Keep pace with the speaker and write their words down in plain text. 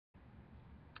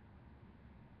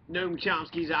Noam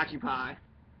Chomsky's Occupy.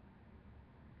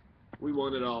 We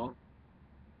want it all.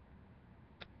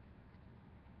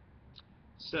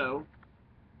 So,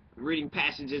 reading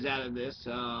passages out of this.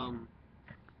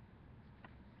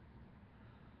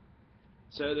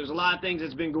 So there's a lot of things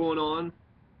that's been going on.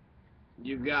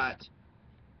 You've got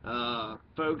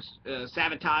folks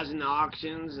sabotaging the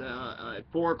auctions,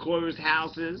 foreclosed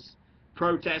houses,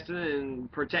 protesting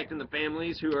and protecting the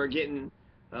families who are getting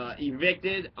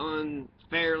evicted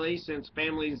unfairly, since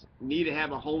families need to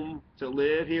have a home to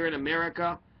live. Here in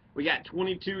America, we got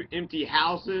 22 empty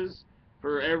houses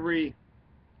for every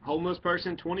homeless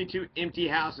person. 22 empty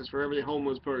houses for every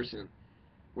homeless person.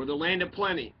 We're the land of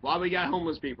plenty. Why we got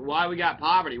homeless people? Why we got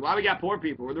poverty? Why we got poor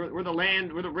people? We're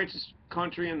the richest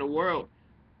country in the world,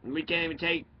 and we can't even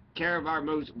take care of our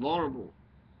most vulnerable.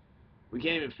 We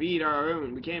can't even feed our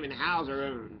own. We can't even house our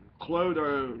own, clothe our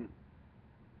own.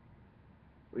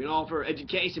 We can offer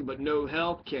education, but no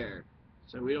health care.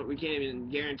 So we can't even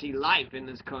guarantee life in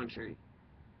this country.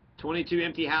 22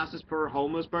 empty houses per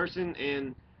homeless person,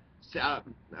 and I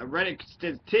read a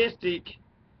statistic.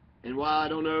 And while I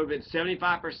don't know if it's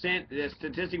 75%, the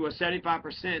statistic was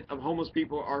 75% of homeless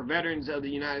people are veterans of the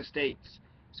United States.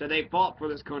 So they fought for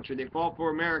this country, they fought for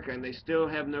America, and they still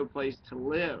have no place to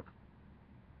live.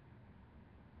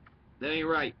 That ain't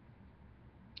right.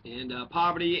 And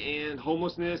poverty and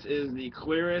homelessness is the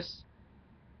clearest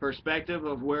perspective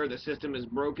of where the system is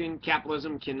broken.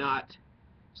 Capitalism cannot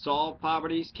solve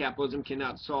poverty. Capitalism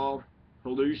cannot solve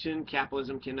pollution.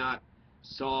 Capitalism cannot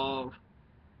solve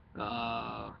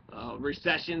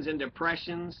recessions and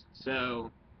depressions.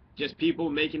 So just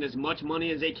people making as much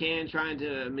money as they can, trying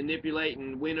to manipulate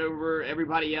and win over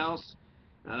everybody else.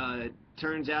 It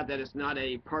turns out that it's not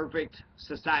a perfect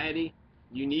society.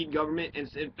 You need government.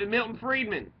 And Milton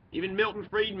Friedman, even Milton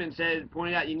Friedman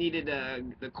pointed out you needed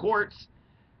the courts,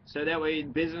 so that way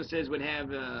businesses would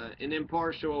have an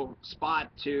impartial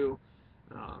spot to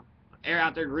air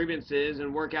out their grievances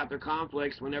and work out their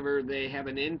conflicts whenever they have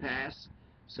an impasse.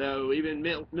 So even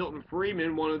Milton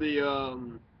Friedman, one of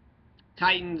the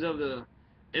titans of the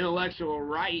intellectual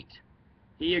right,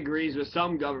 he agrees with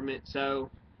some government. So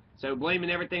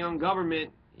blaming everything on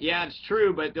government, yeah, it's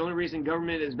true, but the only reason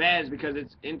government is bad is because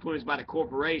it's influenced by the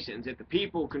corporations. If the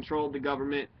people controlled the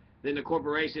government, then the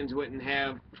corporations wouldn't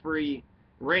have free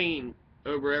reign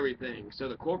over everything. So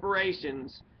the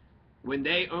corporations, when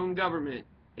they own government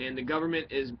and the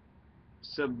government is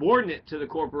subordinate to the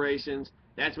corporations,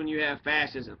 that's when you have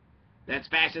fascism. That's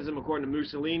fascism according to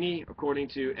Mussolini, according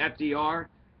to FDR.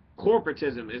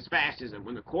 Corporatism is fascism.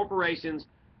 When the corporations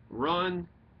run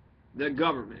the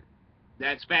government,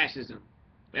 that's fascism.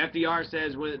 FDR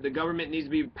says when the government needs to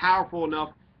be powerful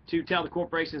enough to tell the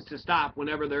corporations to stop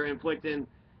whenever they're inflicting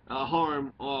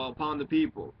harm upon the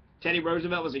people. Teddy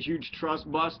Roosevelt was a huge trust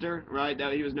buster, right?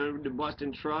 That he was known to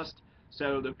busting trust.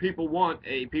 So the people want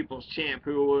a people's champ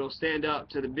who will stand up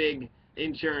to the big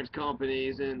insurance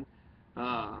companies and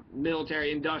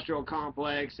military industrial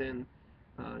complex and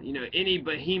any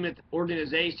behemoth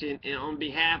organization on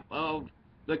behalf of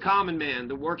the common man,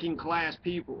 the working class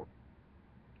people,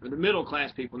 or the middle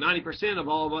class people. 90% of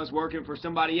all of us working for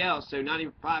somebody else, so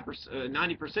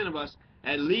 90% of us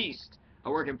at least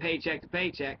are working paycheck to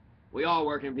paycheck. We all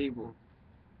working people.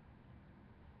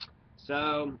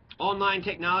 So, online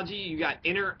technology, you got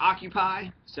Inner Occupy.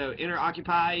 So,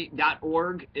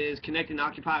 inneroccupy.org is connecting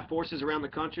Occupy forces around the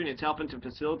country, and it's helping to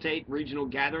facilitate regional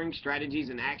gatherings, strategies,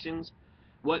 and actions.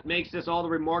 What makes this all the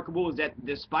remarkable is that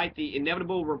despite the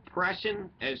inevitable repression,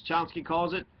 as Chomsky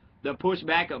calls it, the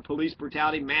pushback of police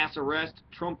brutality, mass arrests,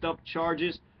 trumped-up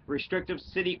charges, restrictive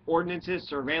city ordinances,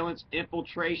 surveillance,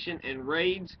 infiltration, and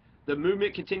raids, the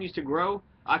movement continues to grow,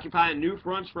 occupying new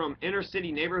fronts from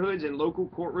inner-city neighborhoods and local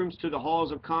courtrooms to the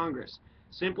halls of Congress.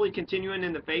 Simply continuing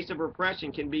in the face of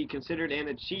repression can be considered an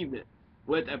achievement.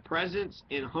 With a presence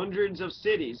in hundreds of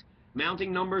cities,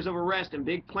 mounting numbers of arrests, and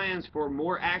big plans for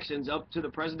more actions up to the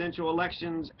presidential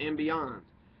elections and beyond.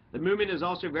 The movement is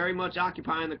also very much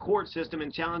occupying the court system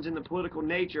and challenging the political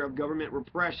nature of government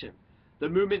repression. The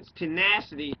movement's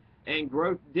tenacity and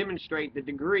growth demonstrate the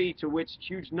degree to which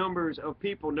huge numbers of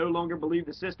people no longer believe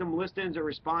the system listens or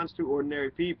responds to ordinary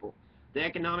people. The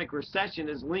economic recession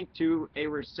is linked to a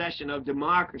recession of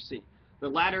democracy. The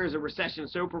latter is a recession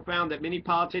so profound that many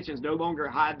politicians no longer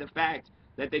hide the fact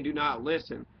that they do not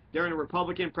listen. During a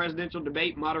Republican presidential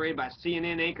debate moderated by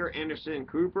CNN anchor Anderson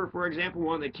Cooper, for example,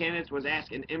 one of the candidates was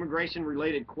asked an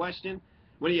immigration-related question.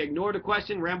 When he ignored the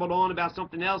question, rambled on about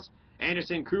something else,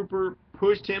 Anderson Cooper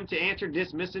pushed him to answer.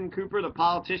 Dismissing Cooper, the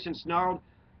politician snarled,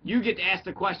 "You get to ask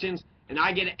the questions, and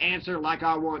I get to answer like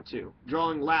I want to,"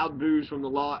 drawing loud boos from the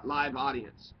live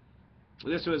audience.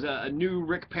 This was a new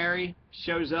Rick Perry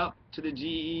shows up to the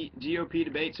GOP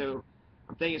debate, so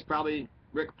I'm thinking it's probably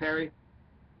Rick Perry.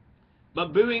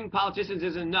 But booing politicians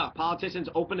isn't enough. Politicians'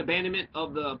 open abandonment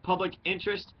of the public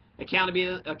interest,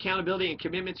 accountability, and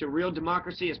commitment to real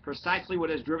democracy is precisely what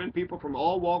has driven people from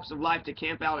all walks of life to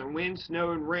camp out in wind,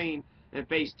 snow, and rain and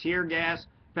face tear gas,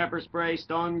 pepper spray,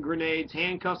 stun grenades,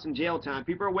 handcuffs, and jail time.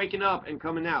 People are waking up and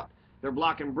coming out. They're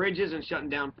blocking bridges and shutting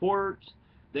down ports.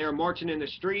 They are marching in the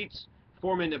streets,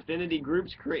 forming affinity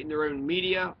groups, creating their own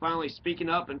media, finally speaking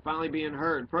up and finally being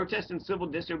heard. Protest and civil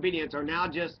disobedience are now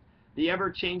just the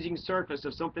ever-changing surface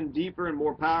of something deeper and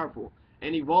more powerful.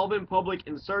 An evolving public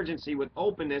insurgency with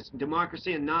openness,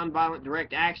 democracy, and nonviolent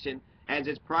direct action as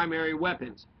its primary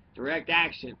weapons. Direct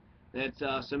action. That's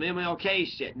some MLK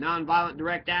shit. Nonviolent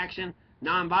direct action.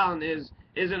 Nonviolent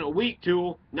isn't a weak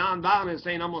tool. Nonviolent is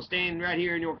saying I'm going to stand right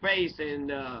here in your face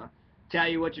and tell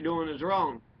you what you're doing is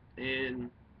wrong. And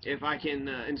if I can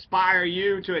inspire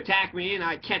you to attack me and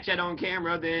I catch that on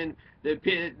camera, then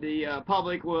the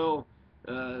public will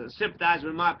sympathize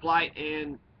with my plight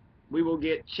and we will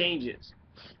get changes.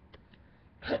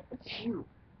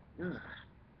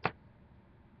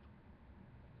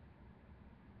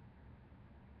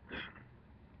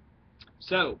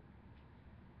 So,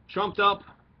 trumped up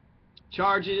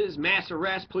charges, mass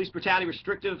arrest, police brutality,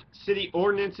 restrictive city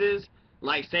ordinances,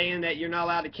 like saying that you're not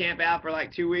allowed to camp out for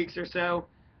like 2 weeks or so,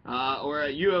 or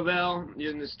at U of L,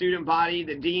 in the student body,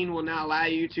 the dean will not allow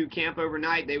you to camp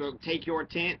overnight. They will take your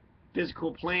tent,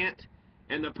 physical plant,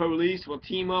 and the police will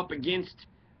team up against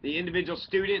the individual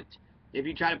student if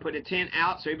you try to put a tent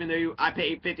out. So even though I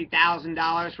paid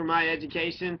 $50,000 for my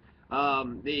education,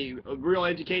 the real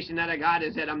education that I got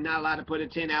is that I'm not allowed to put a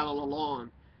tent out on the lawn.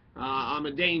 I'm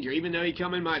a danger. Even though he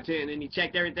come in my tent and he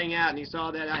checked everything out and he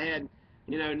saw that I had,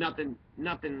 you know, nothing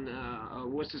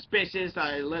was suspicious.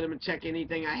 I let him check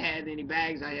anything I had, any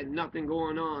bags. I had nothing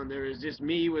going on. There was just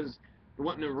me was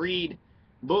wanting to read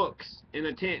books in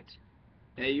a tent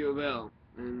at U of L,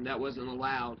 and that wasn't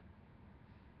allowed.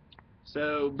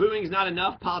 So booing's not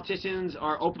enough. Politicians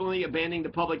are openly abandoning the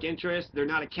public interest. They're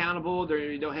not accountable.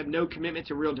 They don't have no commitment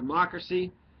to real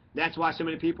democracy. That's why so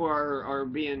many people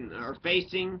are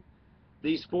facing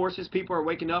these forces. People are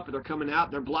waking up and they're coming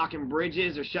out. They're blocking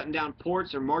bridges. They're shutting down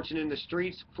ports. They're marching in the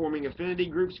streets, forming affinity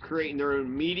groups, creating their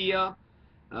own media,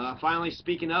 finally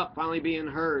speaking up, finally being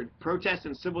heard. Protests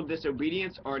and civil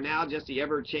disobedience are now just the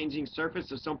ever-changing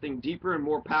surface of something deeper and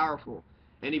more powerful.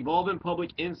 An evolving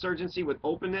public insurgency with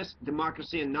openness,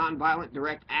 democracy, and nonviolent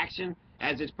direct action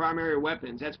as its primary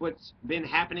weapons. That's what's been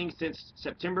happening since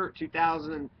September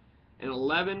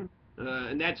 2011,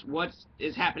 and that's what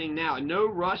is happening now. No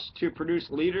rush to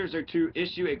produce leaders or to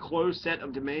issue a closed set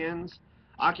of demands.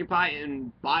 Occupy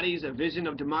embodies a vision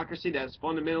of democracy that is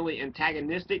fundamentally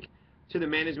antagonistic to the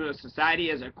management of society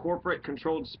as a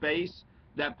corporate-controlled space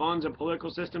that funds a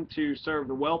political system to serve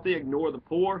the wealthy, ignore the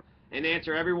poor, and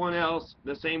answer everyone else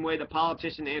the same way the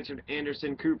politician answered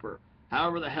Anderson Cooper,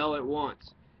 however the hell it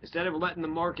wants. Instead of letting the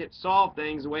market solve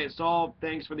things the way it solved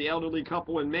things for the elderly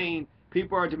couple in Maine,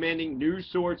 people are demanding new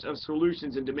sorts of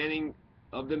solutions and demanding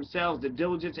of themselves the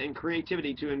diligence and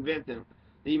creativity to invent them.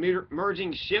 The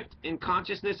emerging shift in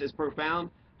consciousness is profound,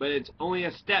 but it's only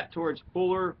a step towards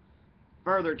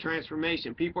further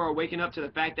transformation. People are waking up to the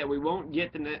fact that we won't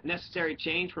get the necessary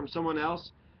change from someone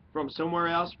else, from somewhere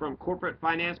else, from corporate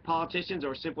finance, politicians,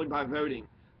 or simply by voting.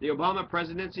 The Obama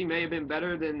presidency may have been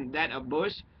better than that of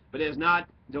Bush, but it has not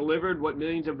delivered what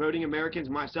millions of voting Americans,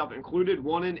 myself included,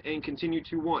 wanted and continue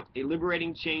to want, a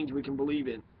liberating change we can believe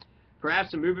in.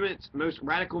 Perhaps the movement's most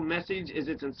radical message is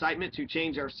its incitement to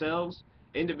change ourselves,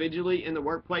 individually, in the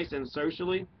workplace, and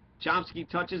socially. Chomsky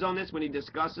touches on this when he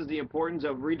discusses the importance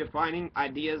of redefining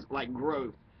ideas like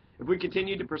growth. If we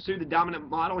continue to pursue the dominant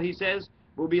model, he says,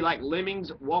 we'll be like lemmings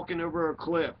walking over a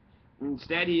cliff.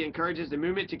 Instead, he encourages the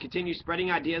movement to continue spreading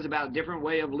ideas about a different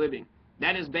way of living.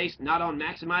 That is based not on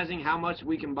maximizing how much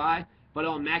we can buy, but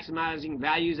on maximizing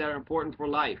values that are important for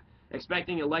life.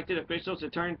 Expecting elected officials to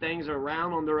turn things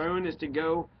around on their own is to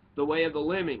go the way of the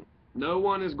lemming. No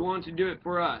one is going to do it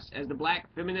for us. As the black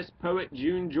feminist poet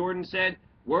June Jordan said,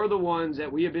 we're the ones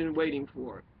that we have been waiting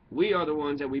for. We are the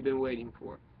ones that we've been waiting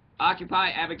for. Occupy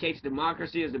advocates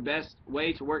democracy as the best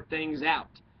way to work things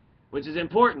out, which is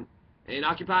important. And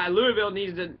Occupy Louisville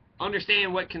needs to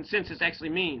understand what consensus actually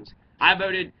means. I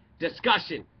voted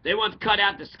discussion. They want to cut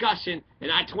out discussion,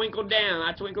 and I twinkled down.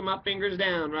 I twinkled my fingers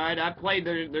down, right? I played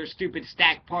their stupid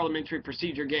stack parliamentary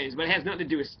procedure games, but it has nothing to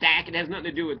do with stack. It has nothing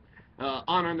to do with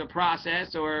honoring the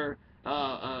process or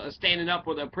standing up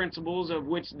for the principles of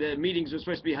which the meetings were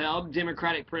supposed to be held,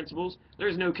 democratic principles.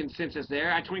 There's no consensus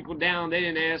there. I twinkled down. They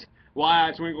didn't ask, why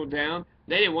I twinkled down.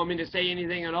 They didn't want me to say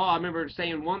anything at all. I remember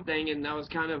saying one thing, and I was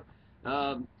kind of,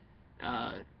 uh,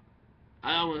 uh,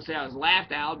 I don't want to say I was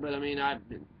laughed out, but I mean,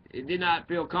 it did not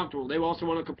feel comfortable. They also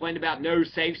want to complain about no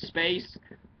safe space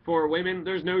for women.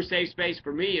 There's no safe space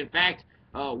for me. In fact,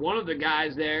 one of the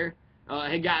guys there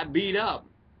had got beat up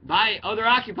by other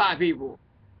Occupy people.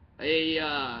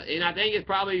 And I think it's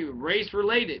probably race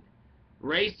related,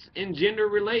 race and gender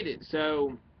related.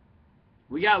 So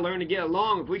we gotta learn to get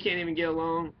along. If we can't even get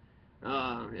along,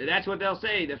 that's what they'll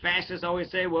say. The fascists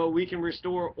always say, well, we can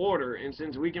restore order, and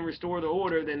since we can restore the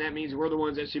order, then that means we're the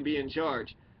ones that should be in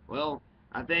charge. Well,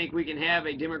 I think we can have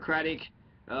a democratic,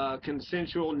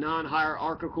 consensual,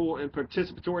 non-hierarchical, and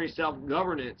participatory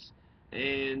self-governance,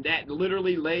 and that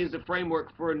literally lays the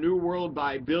framework for a new world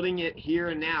by building it here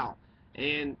and now,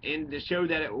 and to show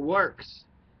that it works.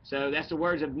 So that's the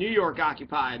words of New York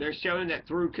Occupy. They're showing that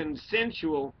through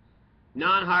consensual,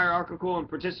 non-hierarchical, and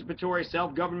participatory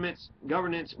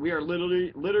self-governance, we are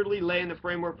literally laying the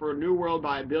framework for a new world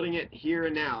by building it here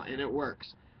and now, and it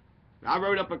works. I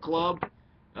wrote up a club,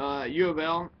 U of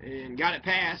L, and got it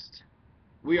passed.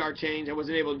 We Are Change. I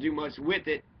wasn't able to do much with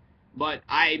it, but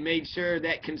I made sure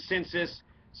that consensus,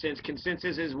 since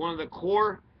consensus is one of the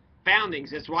core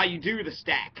foundings, that's why you do the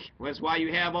stack. That's why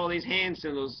you have all these hand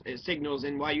signals,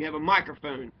 and why you have a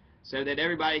microphone, so that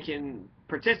everybody can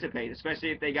participate, especially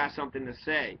if they got something to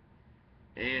say.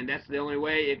 And that's the only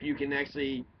way, if you can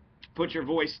actually put your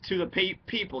voice to the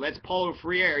people. That's Paulo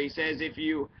Freire. He says if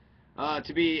you,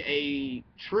 to be a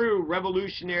true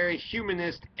revolutionary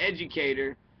humanist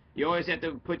educator, you always have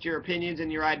to put your opinions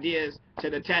and your ideas to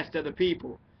the test of the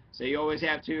people. So you always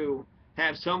have to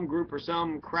have some group or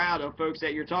some crowd of folks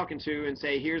that you're talking to and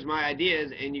say, here's my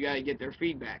ideas, and you got to get their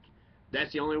feedback.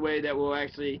 That's the only way that we'll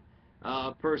actually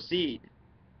proceed.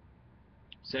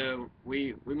 So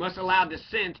we must allow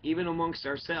dissent even amongst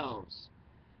ourselves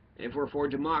if we're for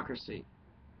democracy.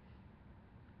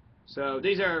 So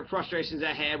these are frustrations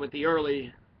I had with the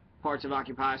early parts of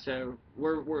Occupy. So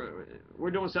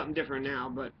we're doing something different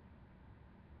now. But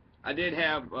I did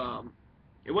have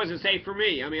it wasn't safe for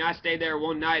me. I mean, I stayed there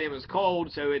one night. It was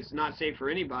cold, so it's not safe for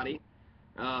anybody.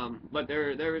 But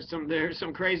there's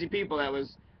some crazy people that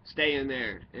was staying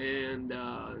there, and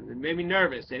it made me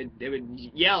nervous. They would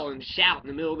yell and shout in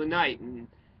the middle of the night and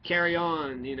carry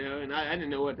on, you know, and I didn't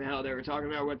know what the hell they were talking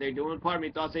about, what they're doing. Part of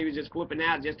me thought they was just flipping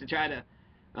out just to try to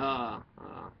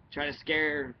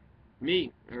scare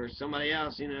me or somebody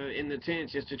else, you know, in the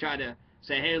tents, just to try to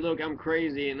say, hey, look, I'm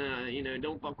crazy, and you know,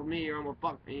 don't fuck with me, or I'm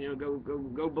gonna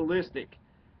go ballistic.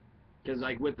 Because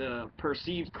like with the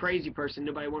perceived crazy person,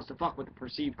 nobody wants to fuck with the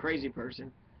perceived crazy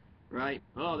person. Right?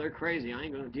 Oh, they're crazy. I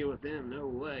ain't going to deal with them. No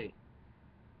way.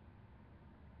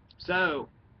 So,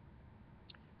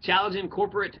 challenging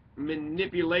corporate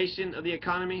manipulation of the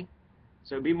economy.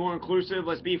 So, be more inclusive.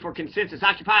 Let's be for consensus.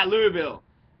 Occupy Louisville.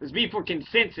 Let's be for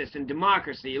consensus and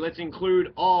democracy. Let's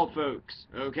include all folks.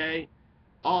 Okay?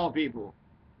 All people.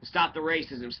 Stop the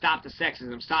racism. Stop the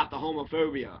sexism. Stop the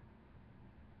homophobia.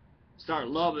 Start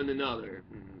loving another.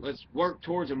 Let's work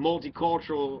towards a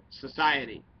multicultural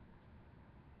society.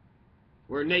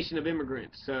 We're a nation of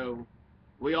immigrants, so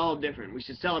we all different. We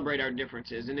should celebrate our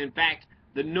differences. And in fact,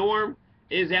 the norm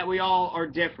is that we all are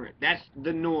different. That's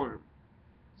the norm.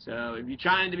 So if you're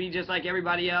trying to be just like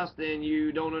everybody else, then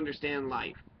you don't understand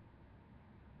life.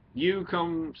 You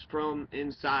comes from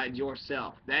inside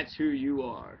yourself. That's who you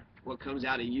are. What comes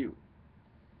out of you.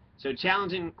 So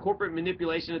challenging corporate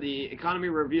manipulation of the economy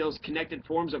reveals connected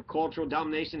forms of cultural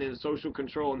domination and social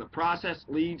control, and the process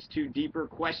leads to deeper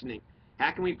questioning. How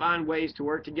can we find ways to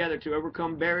work together to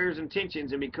overcome barriers and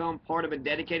tensions and become part of a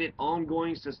dedicated,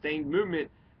 ongoing, sustained movement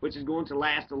which is going to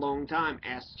last a long time,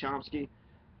 asked Chomsky.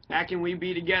 How can we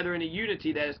be together in a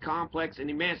unity that is complex and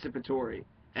emancipatory,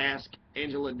 asked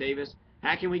Angela Davis.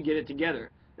 How can we get it together?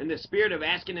 In the spirit of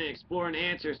asking and exploring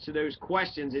answers to those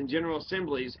questions in general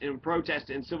assemblies, in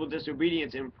protest and civil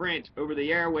disobedience, in print, over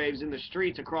the airwaves, in the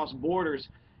streets, across borders,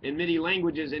 in many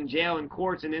languages, in jail and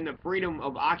courts, and in the freedom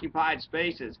of occupied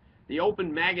spaces, the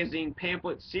Open Magazine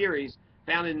pamphlet series,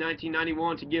 founded in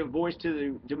 1991 to give voice to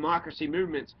the democracy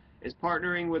movements, is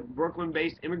partnering with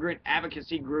Brooklyn-based immigrant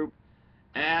advocacy group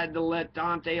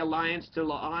Adelatante Alliance to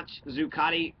launch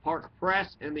Zuccotti Park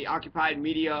Press and the Occupied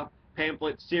Media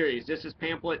pamphlet series. This is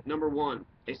pamphlet number 1,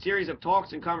 a series of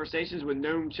talks and conversations with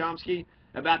Noam Chomsky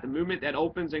about the movement that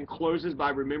opens and closes by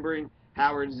remembering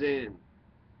Howard Zinn.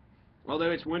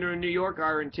 Although it's winter in New York,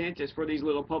 our intent is for these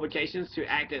little publications to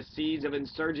act as seeds of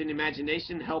insurgent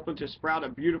imagination, helping to sprout a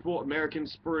beautiful American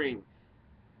spring.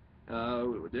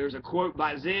 There's a quote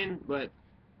by Zinn, but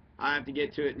I have to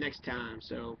get to it next time.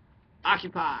 So,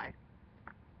 Occupy.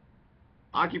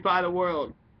 Occupy the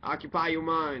world. Occupy your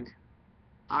mind.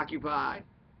 Occupy.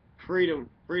 Freedom.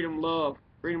 Freedom, love.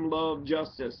 Freedom, love,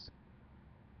 justice.